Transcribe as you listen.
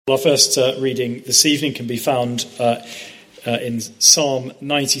Our first reading this evening can be found in Psalm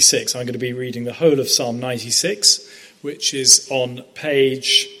 96. I'm going to be reading the whole of Psalm 96, which is on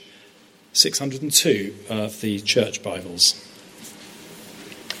page 602 of the Church Bibles.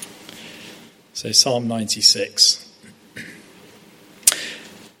 So Psalm 96.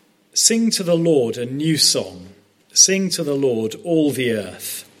 Sing to the Lord a new song. Sing to the Lord, all the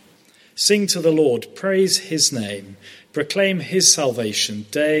earth. Sing to the Lord, praise his name. Proclaim his salvation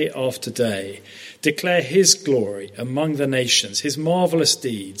day after day. Declare his glory among the nations, his marvelous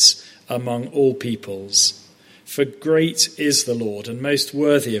deeds among all peoples. For great is the Lord and most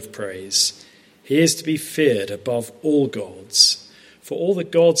worthy of praise. He is to be feared above all gods. For all the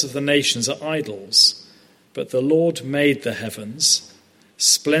gods of the nations are idols, but the Lord made the heavens.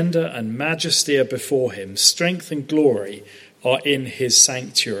 Splendor and majesty are before him. Strength and glory are in his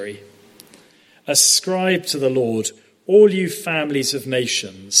sanctuary. Ascribe to the Lord, all you families of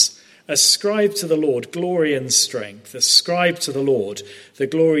nations. Ascribe to the Lord glory and strength. Ascribe to the Lord the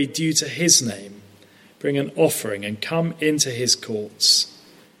glory due to his name. Bring an offering and come into his courts.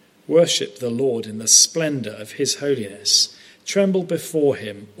 Worship the Lord in the splendor of his holiness. Tremble before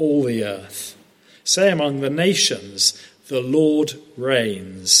him, all the earth. Say among the nations, the Lord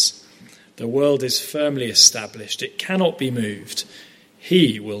reigns. The world is firmly established. It cannot be moved.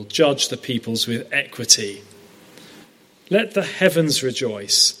 He will judge the peoples with equity. Let the heavens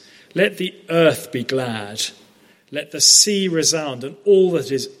rejoice. Let the earth be glad. Let the sea resound and all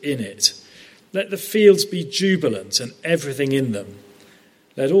that is in it. Let the fields be jubilant and everything in them.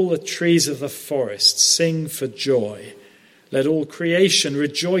 Let all the trees of the forest sing for joy. Let all creation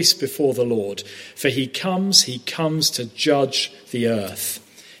rejoice before the Lord. For he comes to judge the earth.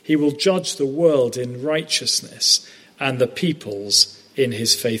 He will judge the world in righteousness and the peoples in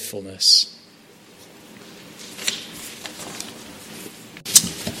his faithfulness.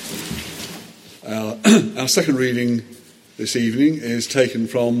 Our second reading this evening is taken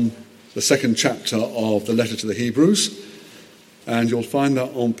from the second chapter of the letter to the Hebrews, and you'll find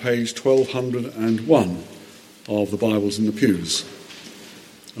that on page 1201 of the Bibles in the pews.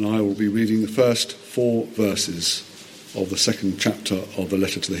 And I will be reading the first 4 verses of the second chapter of the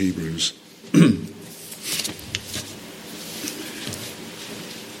letter to the Hebrews.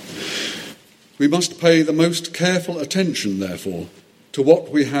 We must pay the most careful attention, therefore, to what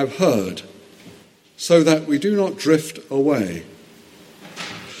we have heard, so that we do not drift away.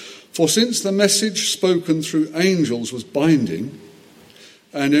 For since the message spoken through angels was binding,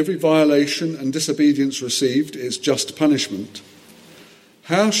 and every violation and disobedience received its just punishment,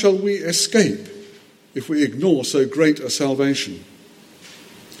 how shall we escape if we ignore so great a salvation?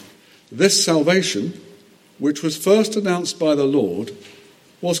 This salvation, which was first announced by the Lord,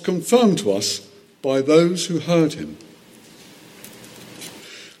 was confirmed to us by those who heard him.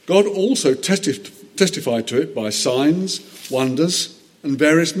 God also testified to it by signs, wonders, and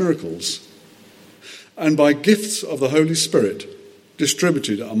various miracles, and by gifts of the Holy Spirit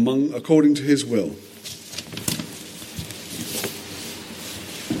distributed according to his will.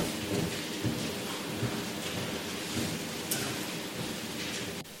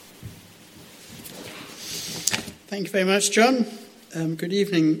 Thank you very much, John. Good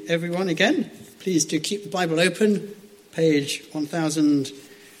evening, everyone, again. Please do keep the Bible open, page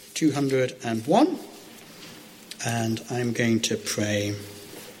 1201. And I'm going to pray.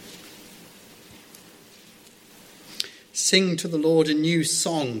 Sing to the Lord a new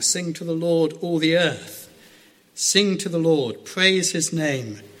song. Sing to the Lord, all the earth. Sing to the Lord, praise his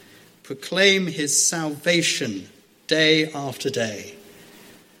name. Proclaim his salvation day after day.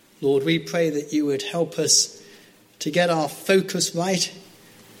 Lord, we pray that you would help us to get our focus right,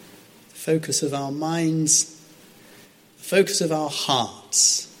 the focus of our minds, the focus of our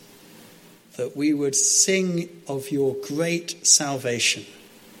hearts, that we would sing of your great salvation,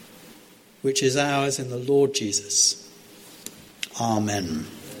 which is ours in the Lord Jesus. Amen.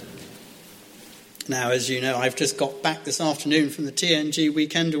 Now, as you know, I've just got back this afternoon from the TNG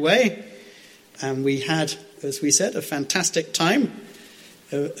weekend away, and we had, as we said, a fantastic time.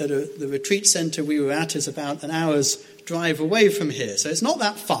 The retreat centre we were at is about an hour's drive away from here, so it's not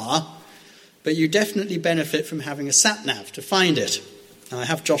that far, but you definitely benefit from having a sat-nav to find it. Now, I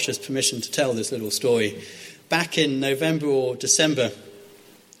have Josh's permission to tell this little story. Back in November or December,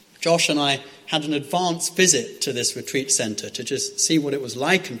 Josh and I had an advance visit to this retreat centre to just see what it was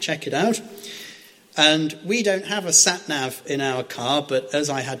like and check it out. And we don't have a sat-nav in our car, but as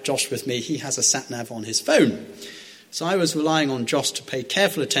I had Josh with me, he has a sat-nav on his phone. So I was relying on Josh to pay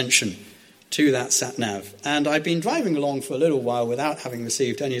careful attention to that sat-nav. And I'd been driving along for a little while without having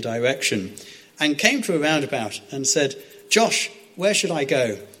received any direction, and came to a roundabout and said, "Josh, where should I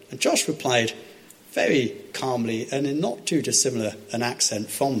go?" And Josh replied very calmly and in not too dissimilar an accent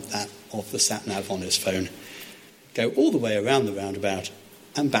from that of the sat-nav on his phone, "Go all the way around the roundabout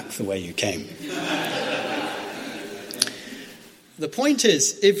and back the way you came." The point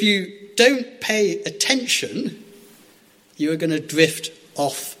is, if you don't pay attention, you are going to drift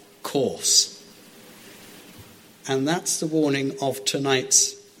off course. And that's the warning of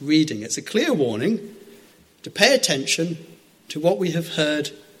tonight's reading. It's a clear warning to pay attention to what we have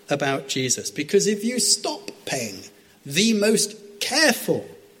heard about Jesus. Because if you stop paying the most careful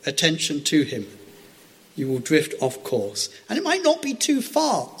attention to him, you will drift off course. And it might not be too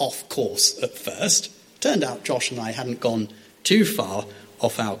far off course at first. Turned out Josh and I hadn't gone too far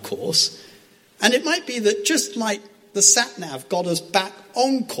off our course. And it might be that just like the sat-nav got us back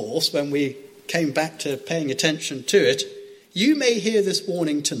on course when we came back to paying attention to it, you may hear this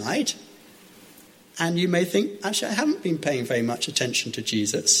warning tonight and you may think, actually, I haven't been paying very much attention to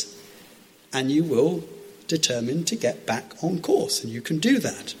Jesus. And you will determine to get back on course, and you can do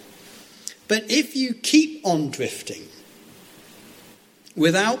that. But if you keep on drifting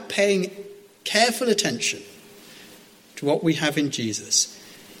without paying careful attention to what we have in Jesus,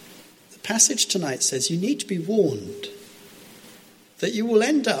 the passage tonight says you need to be warned that you will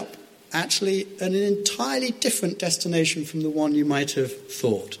end up actually at an entirely different destination from the one you might have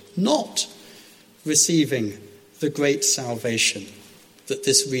thought, not receiving the great salvation that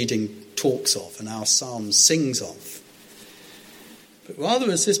this reading talks of and our psalm sings of, but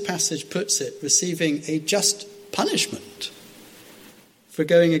rather, as this passage puts it, receiving a just punishment for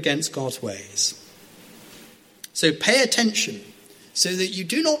going against God's ways. So pay attention so that you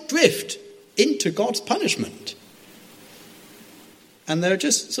do not drift into God's punishment. And there are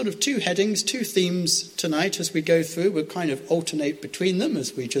just sort of two headings, two themes tonight as we go through. We'll kind of alternate between them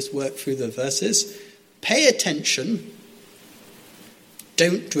as we just work through the verses. Pay attention,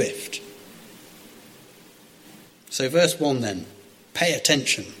 don't drift. So verse 1 then, pay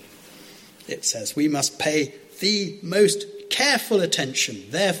attention. It says, we must pay the most careful attention,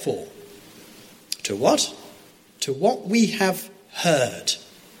 therefore, to what? To what we have heard,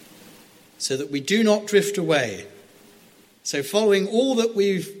 so that we do not drift away. So following all that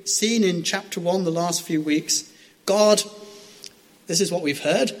we've seen in chapter 1 the last few weeks, God, this is what we've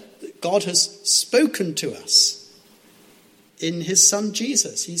heard, God has spoken to us in his Son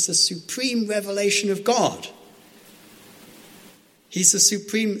Jesus. He's the supreme revelation of God. He's the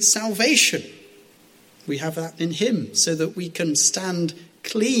supreme salvation. We have that in him so that we can stand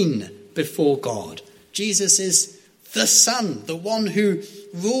clean before God. Jesus is the Son, the one who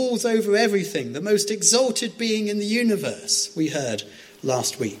rules over everything, the most exalted being in the universe, we heard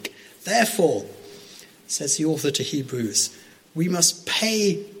last week. Therefore, says the author to Hebrews, we must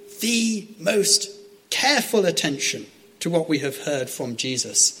pay the most careful attention to what we have heard from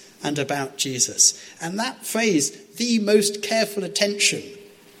Jesus and about Jesus. And that phrase, the most careful attention,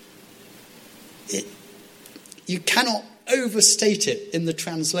 you cannot overstate it in the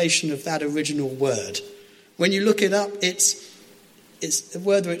translation of that original word. When you look it up, it's a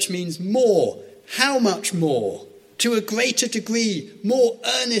word which means more. How much more? To a greater degree, more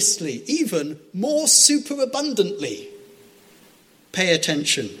earnestly, even more superabundantly. Pay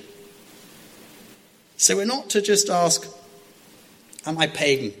attention. So we're not to just ask, am I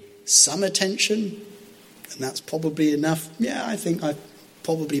paying some attention? And that's probably enough. Yeah, I think I'm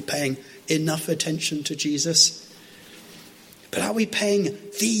probably paying enough attention to Jesus. But are we paying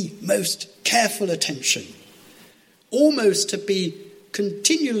the most careful attention? Almost to be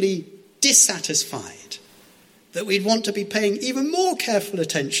continually dissatisfied, that we'd want to be paying even more careful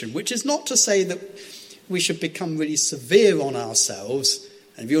attention, which is not to say that we should become really severe on ourselves,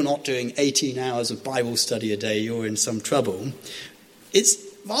 and if you're not doing 18 hours of Bible study a day, you're in some trouble. It's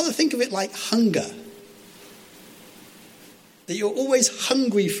rather think of it like hunger, that you're always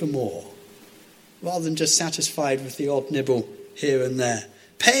hungry for more, rather than just satisfied with the odd nibble here and there.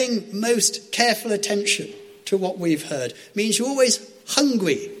 Paying most careful attention to what we've heard means you're always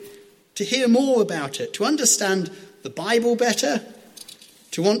hungry to hear more about it, to understand the Bible better,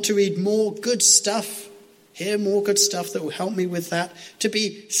 to want to read more good stuff, hear more good stuff that will help me with that, to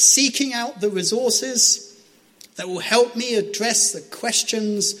be seeking out the resources that will help me address the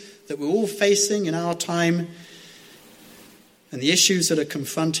questions that we're all facing in our time and the issues that are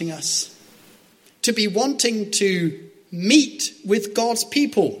confronting us, to be wanting to meet with God's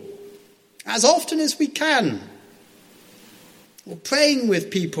people as often as we can, or praying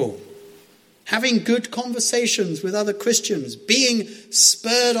with people, having good conversations with other Christians, being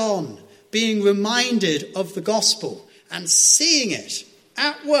spurred on, being reminded of the gospel, and seeing it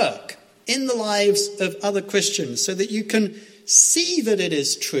at work in the lives of other Christians, so that you can see that it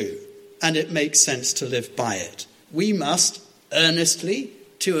is true and it makes sense to live by it. We must earnestly,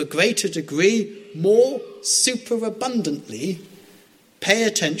 to a greater degree, more superabundantly, pay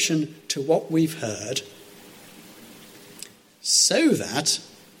attention to what we've heard so that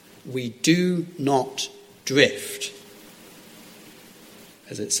we do not drift.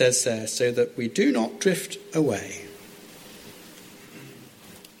 As it says there, so that we do not drift away.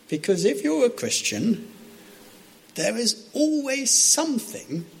 Because if you're a Christian, there is always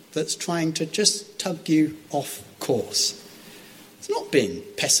something that's trying to just tug you off course. It's not being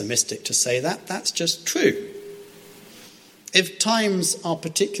pessimistic to say that, that's just true. If times are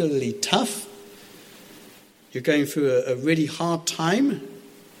particularly tough, you're going through a really hard time,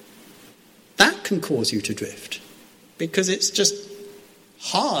 that can cause you to drift. Because it's just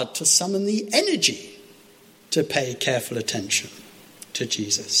hard to summon the energy to pay careful attention to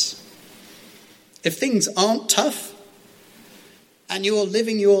Jesus. If things aren't tough, and you're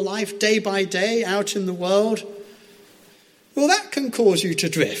living your life day by day out in the world, well, that can cause you to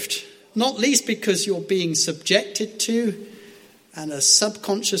drift. Not least because you're being subjected to and are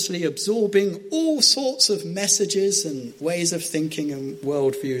subconsciously absorbing all sorts of messages and ways of thinking and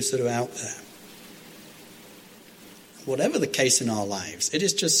worldviews that are out there. Whatever the case in our lives, it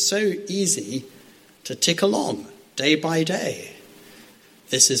is just so easy to tick along day by day.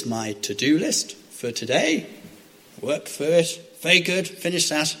 This is my to-do list for today. Work through it. Very good. Finish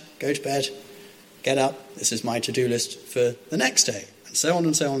that. Go to bed. Get up. This is my to-do list for the next day. And so on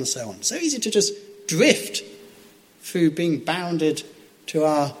and so on and so on. So easy to just drift through being bounded to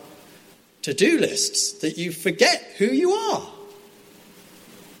our to-do lists that you forget who you are.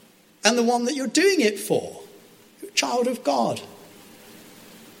 And the one that you're doing it for. You're a child of God.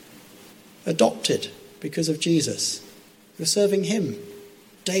 Adopted because of Jesus. You're serving him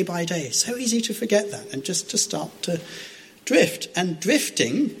day by day. So easy to forget that and just to start to drift. And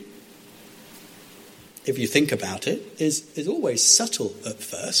drifting, if you think about it, is always subtle at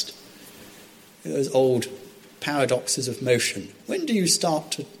first. Those old paradoxes of motion. When do you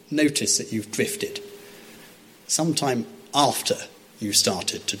start to notice that you've drifted? Sometime after you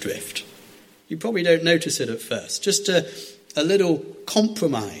started to drift. You probably don't notice it at first. Just a little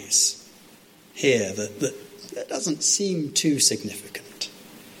compromise here that doesn't seem too significant.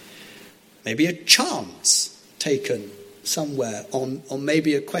 Maybe a chance taken somewhere on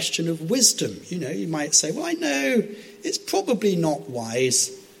maybe a question of wisdom. You might say, well, I know it's probably not wise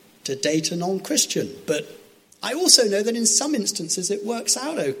to date a non-Christian, but I also know that in some instances it works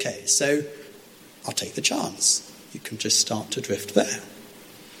out okay, so I'll take the chance. You can just start to drift there.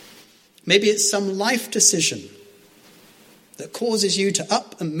 Maybe it's some life decision that causes you to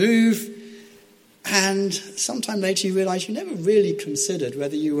up and move, and sometime later you realise you never really considered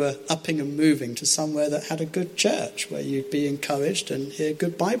whether you were upping and moving to somewhere that had a good church, where you'd be encouraged and hear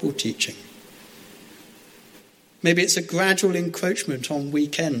good Bible teaching. Maybe it's a gradual encroachment on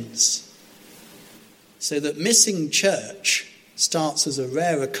weekends, so that missing church starts as a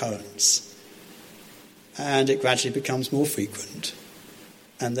rare occurrence, and it gradually becomes more frequent.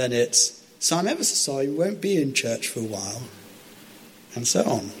 And then it's, so I'm ever so sorry, we won't be in church for a while, and so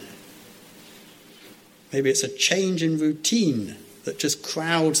on. Maybe it's a change in routine that just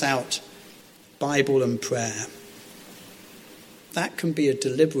crowds out Bible and prayer. That can be a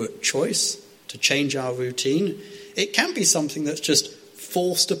deliberate choice to change our routine. It can be something that's just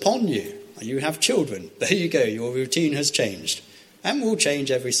forced upon you. You have children. There you go. Your routine has changed and will change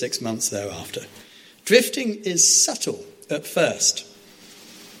every 6 months thereafter. Drifting is subtle at first.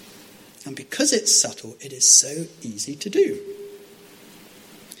 And because it's subtle, it is so easy to do.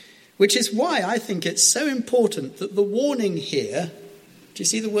 Which is why I think it's so important that the warning here, do you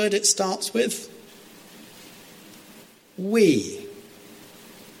see the word it starts with? We.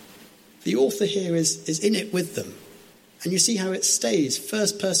 The author here is in it with them. And you see how it stays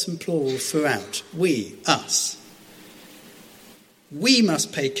first person plural throughout. We, us. We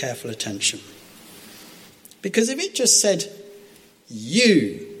must pay careful attention. Because if it just said,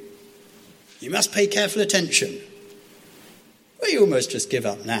 you must pay careful attention, well, you almost just give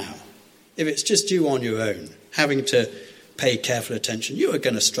up now. If it's just you on your own, having to pay careful attention, you are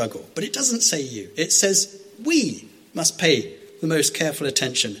going to struggle. But it doesn't say you. It says we must pay the most careful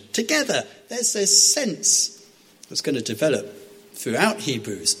attention. Together, there's this sense that's going to develop throughout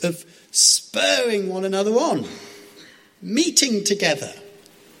Hebrews of spurring one another on, meeting together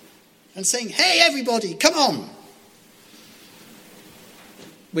and saying, hey, everybody, come on.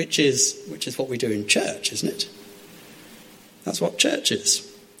 Which is what we do in church, isn't it? That's what church is.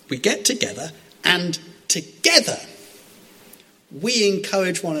 We get together, and together we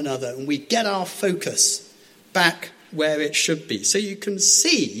encourage one another, and we get our focus back where it should be. So you can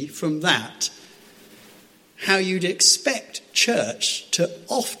see from that how you'd expect church to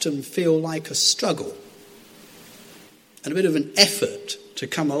often feel like a struggle and a bit of an effort to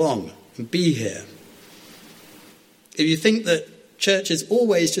come along and be here. If you think that church is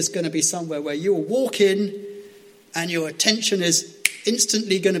always just going to be somewhere where you'll walk in and your attention is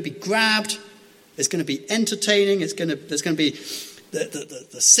instantly going to be grabbed, it's going to be entertaining, there's going to be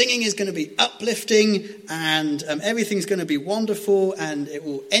the singing is going to be uplifting, and everything's going to be wonderful, and it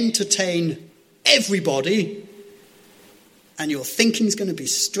will entertain everybody, and your thinking's going to be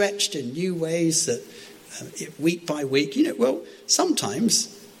stretched in new ways that week by week. Well,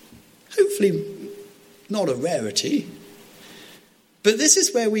 sometimes, hopefully not a rarity, but this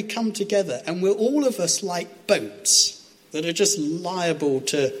is where we come together, and we're all of us like boats that are just liable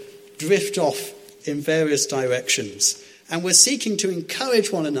to drift off in various directions. And we're seeking to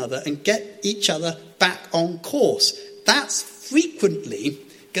encourage one another and get each other back on course. That's frequently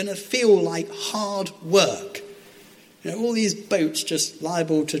going to feel like hard work. All these boats just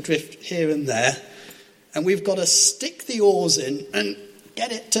liable to drift here and there. And we've got to stick the oars in and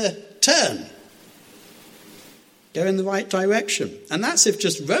get it to turn. Go in the right direction. And that's if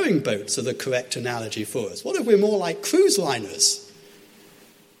just rowing boats are the correct analogy for us. What if we're more like cruise liners?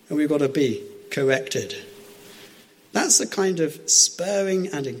 And we've got to be corrected. That's the kind of spurring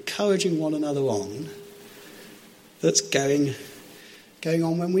and encouraging one another on that's going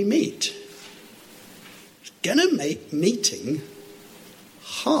on when we meet. It's going to make meeting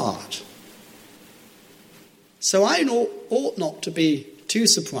hard. So I ought not to be too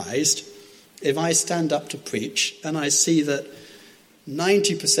surprised if I stand up to preach and I see that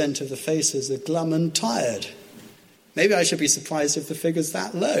 90% of the faces are glum and tired. Maybe I should be surprised if the figure's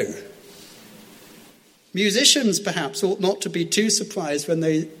that low. Musicians, perhaps, ought not to be too surprised when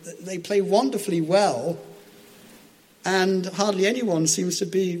they play wonderfully well and hardly anyone seems to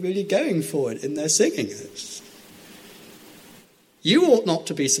be really going for it in their singing. You ought not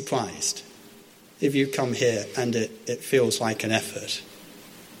to be surprised if you come here and it feels like an effort.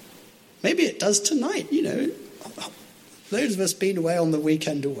 Maybe it does tonight, Those of us been away on the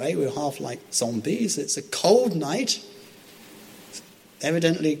weekend away, we're half like zombies. It's a cold night.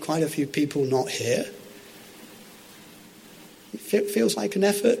 Evidently quite a few people not here. It feels like an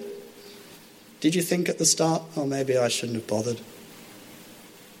effort. Did you think at the start, oh, maybe I shouldn't have bothered?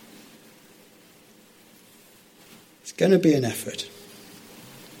 It's going to be an effort.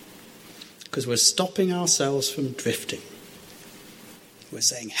 Because we're stopping ourselves from drifting. We're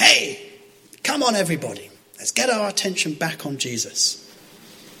saying, hey, come on everybody. Let's get our attention back on Jesus.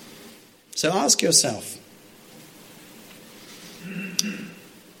 So ask yourself,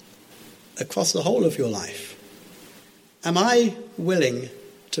 across the whole of your life, am I willing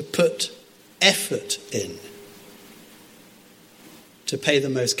to put effort in to pay the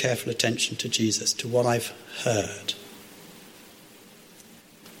most careful attention to Jesus, to what I've heard?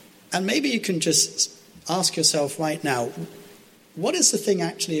 And maybe you can just ask yourself right now, what is the thing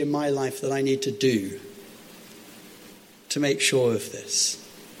actually in my life that I need to do to make sure of this?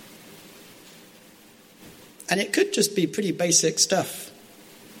 And it could just be pretty basic stuff.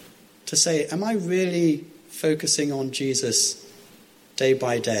 To say, am I really focusing on Jesus day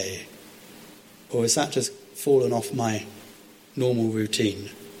by day? Or is that just fallen off my normal routine?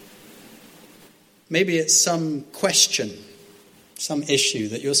 Maybe it's some question, some issue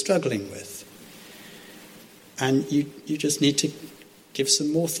that you're struggling with. And you just need to give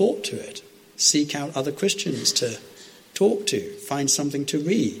some more thought to it. Seek out other Christians to talk to, find something to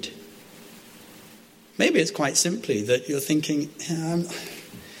read. Maybe it's quite simply that you're thinking, I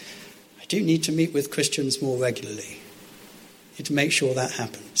do need to meet with Christians more regularly. I need to make sure that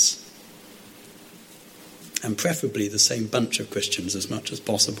happens. And preferably the same bunch of Christians as much as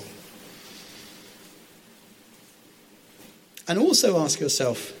possible. And also ask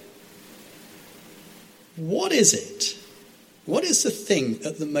yourself, what is it? What is the thing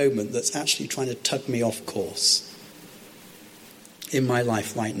at the moment that's actually trying to tug me off course in my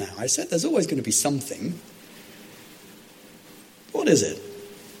life right now? I said there's always going to be something. What is it?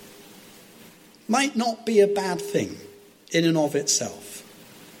 Might not be a bad thing in and of itself.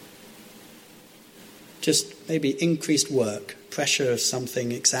 Just maybe increased work, pressure of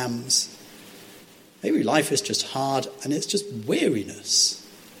something, exams. Maybe life is just hard and it's just weariness.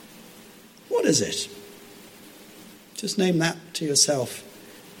 What is it? Just name that to yourself.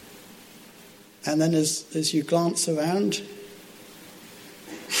 And then as you glance around,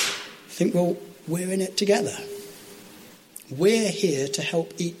 think, well, we're in it together. We're here to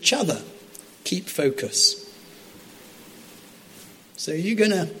help each other keep focus. So you're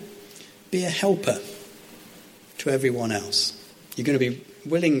going to be a helper to everyone else. You're going to be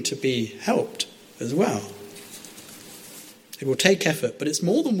willing to be helped as well. It will take effort, but it's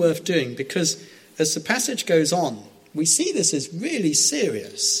more than worth doing, because as the passage goes on, we see this is really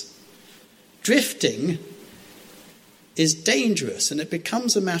serious. Drifting is dangerous, and it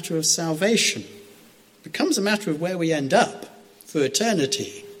becomes a matter of salvation. It becomes a matter of where we end up for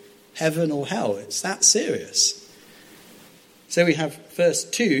eternity, heaven or hell. It's that serious. So we have verse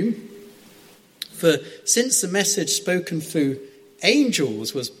 2. For since the message spoken through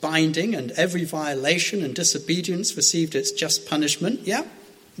angels was binding, and every violation and disobedience received its just punishment. Yeah,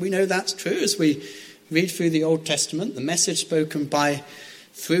 we know that's true. As we read through the Old Testament, the message spoken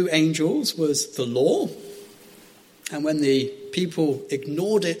through angels was the law. And when the people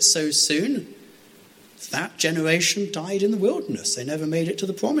ignored it so soon, that generation died in the wilderness. They never made it to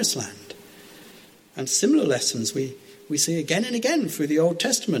the promised land. And similar lessons we see again and again through the Old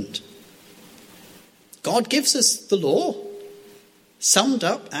Testament. God gives us the law, summed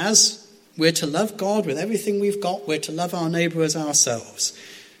up as we're to love God with everything we've got, we're to love our neighbour as ourselves.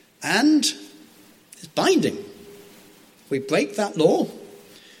 And it's binding. If we break that law,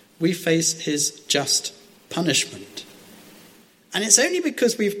 we face his just punishment. And it's only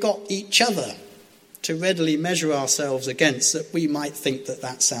because we've got each other to readily measure ourselves against that we might think that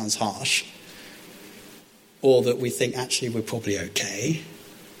that sounds harsh, or that we think actually we're probably okay.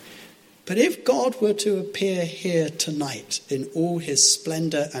 But if God were to appear here tonight in all his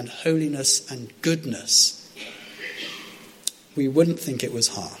splendour and holiness and goodness, we wouldn't think it was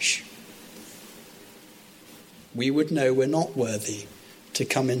harsh. We would know we're not worthy to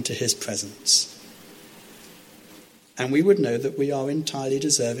come into his presence. And we would know that we are entirely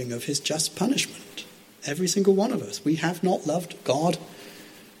deserving of his just punishment. Every single one of us. We have not loved God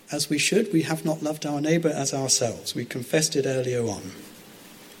as we should. We have not loved our neighbour as ourselves. We confessed it earlier on.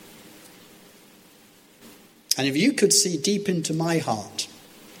 And if you could see deep into my heart,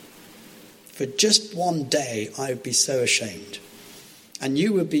 for just one day I would be so ashamed. And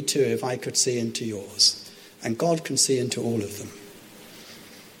you would be too if I could see into yours. And God can see into all of them.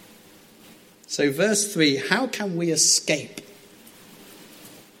 So verse 3, how can we escape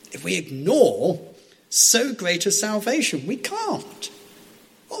if we ignore so great a salvation? We can't.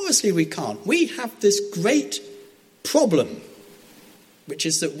 Obviously we can't. We have this great problem, which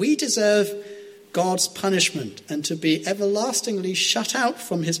is that we deserve God's punishment and to be everlastingly shut out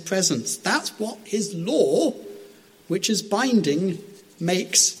from his presence. That's what his law, which is binding,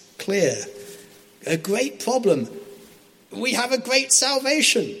 makes clear. A great problem. We have a great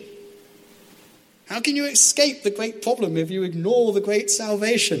salvation. How can you escape the great problem if you ignore the great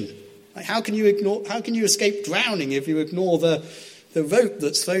salvation? Like how can you escape drowning if you ignore the rope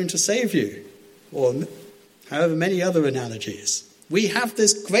that's thrown to save you? Or however many other analogies. We have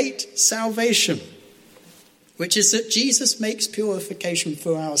this great salvation, which is that Jesus makes purification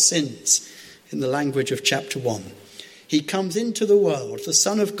for our sins, in the language of chapter 1. He comes into the world, the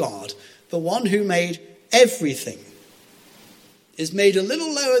Son of God, the one who made everything, is made a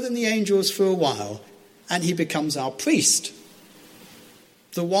little lower than the angels for a while, and he becomes our priest.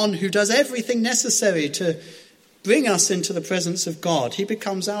 The one who does everything necessary to bring us into the presence of God. He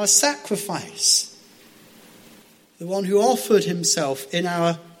becomes our sacrifice. The one who offered himself in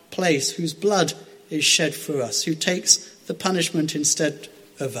our place, whose blood is shed for us, who takes the punishment instead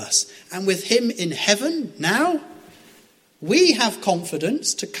of us. And with him in heaven now, we have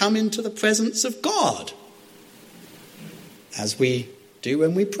confidence to come into the presence of God, as we do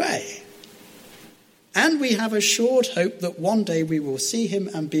when we pray. And we have assured hope that one day we will see him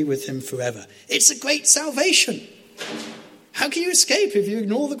and be with him forever. It's a great salvation. How can you escape if you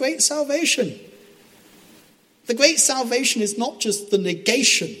ignore the great salvation? The great salvation is not just the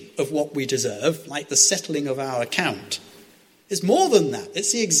negation of what we deserve, like the settling of our account. It's more than that.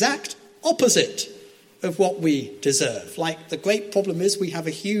 It's the exact opposite of what we deserve. Like the great problem is we have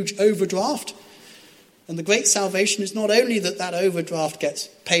a huge overdraft. And the great salvation is not only that overdraft gets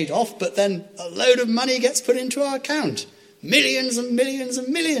paid off, but then a load of money gets put into our account. Millions and millions and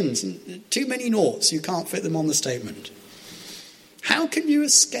millions. And too many noughts. You can't fit them on the statement. How can you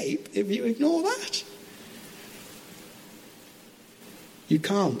escape if you ignore that? You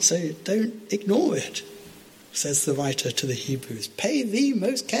can't. So don't ignore it, says the writer to the Hebrews. Pay the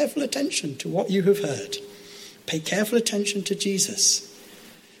most careful attention to what you have heard. Pay careful attention to Jesus.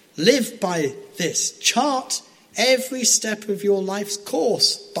 Live by this. Chart every step of your life's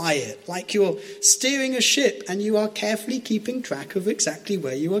course by it, like you're steering a ship and you are carefully keeping track of exactly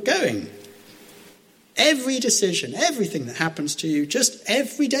where you are going. Every decision, everything that happens to you, just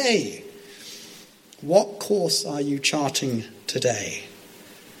every day. What course are you charting today?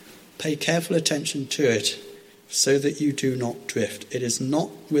 Pay careful attention to it, so that you do not drift. It is not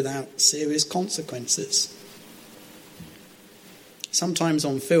without serious consequences. Sometimes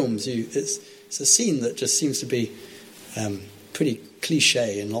on films, it's a scene that just seems to be pretty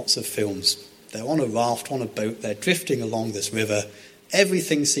cliche in lots of films. They're on a raft, on a boat, they're drifting along this river,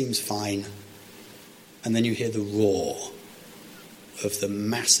 everything seems fine, and then you hear the roar of the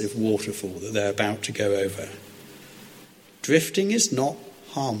massive waterfall that they're about to go over. Drifting is not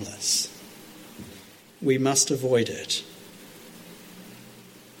harmless. We must avoid it.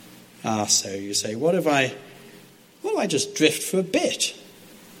 So you say, what if I just drift for a bit?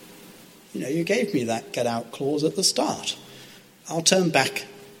 You gave me that get out clause at the start. I'll turn back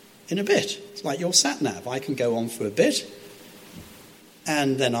in a bit. It's like your sat-nav. I can go on for a bit,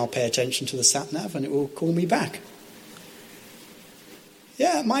 and then I'll pay attention to the sat-nav and it will call me back.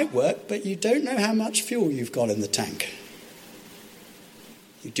 Yeah, it might work, but you don't know how much fuel you've got in the tank.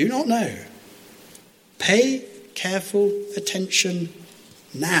 You do not know. Pay careful attention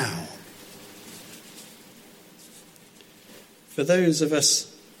now. For those of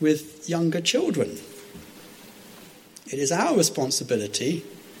us with younger children, it is our responsibility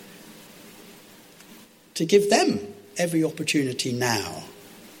to give them every opportunity now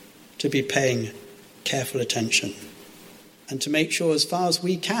to be paying careful attention, and to make sure as far as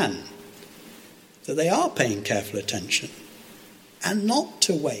we can that they are paying careful attention, and not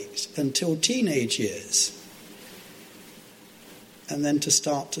to wait until teenage years and then to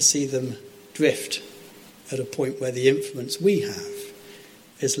start to see them drift at a point where the influence we have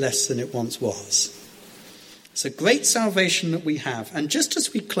is less than it once was. It's a great salvation that we have. And just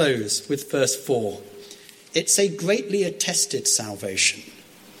as we close with verse 4, it's a greatly attested salvation.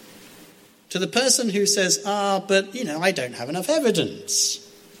 To the person who says, but I don't have enough evidence.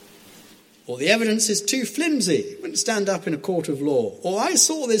 Or the evidence is too flimsy, it wouldn't stand up in a court of law. Or I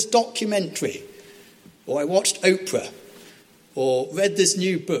saw this documentary. Or I watched Oprah. Or read this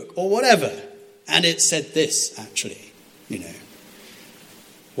new book. Or whatever. And it said this, actually.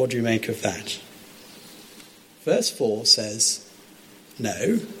 What do you make of that? Verse 4 says,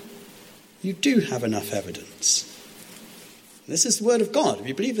 no, you do have enough evidence. This is the word of God. If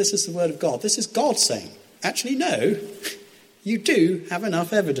you believe this is the word of God, this is God saying, actually, no, you do have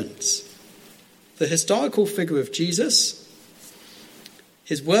enough evidence. The historical figure of Jesus,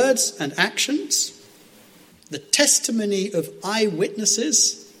 his words and actions, the testimony of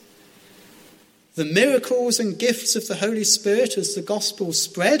eyewitnesses, the miracles and gifts of the Holy Spirit as the gospel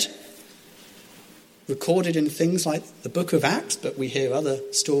spread, recorded in things like the book of Acts, but we hear other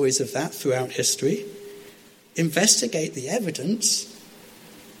stories of that throughout history. Investigate the evidence.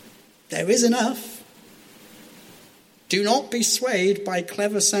 There is enough. Do not be swayed by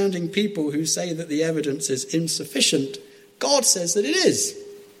clever-sounding people who say that the evidence is insufficient. God says that it is,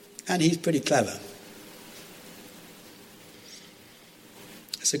 and he's pretty clever.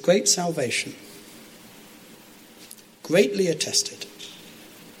 It's a great salvation, greatly attested.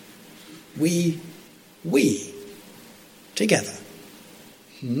 We together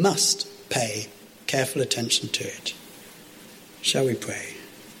must pay careful attention to it. Shall we pray?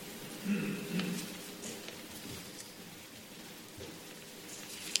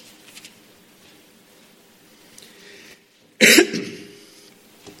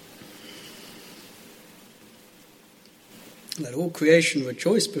 Let all creation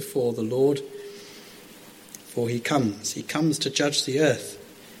rejoice before the Lord, for he comes. He comes to judge the earth.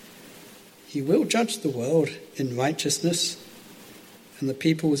 He will judge the world in righteousness and the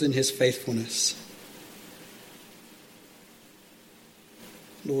peoples in his faithfulness.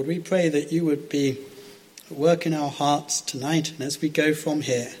 Lord, we pray that you would be at work in our hearts tonight and as we go from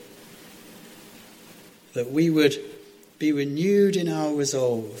here, that we would be renewed in our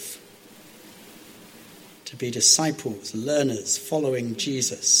resolve to be disciples, learners, following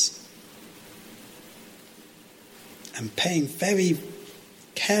Jesus, and paying very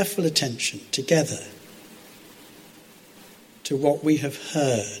careful attention together to what we have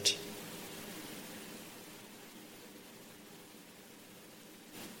heard.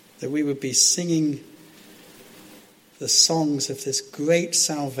 That we would be singing the songs of this great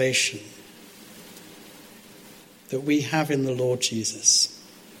salvation that we have in the Lord Jesus.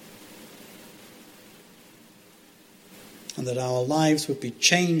 And that our lives would be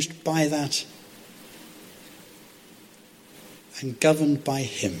changed by that and governed by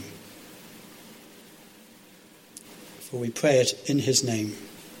him. For we pray it in his name.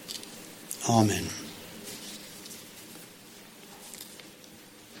 Amen.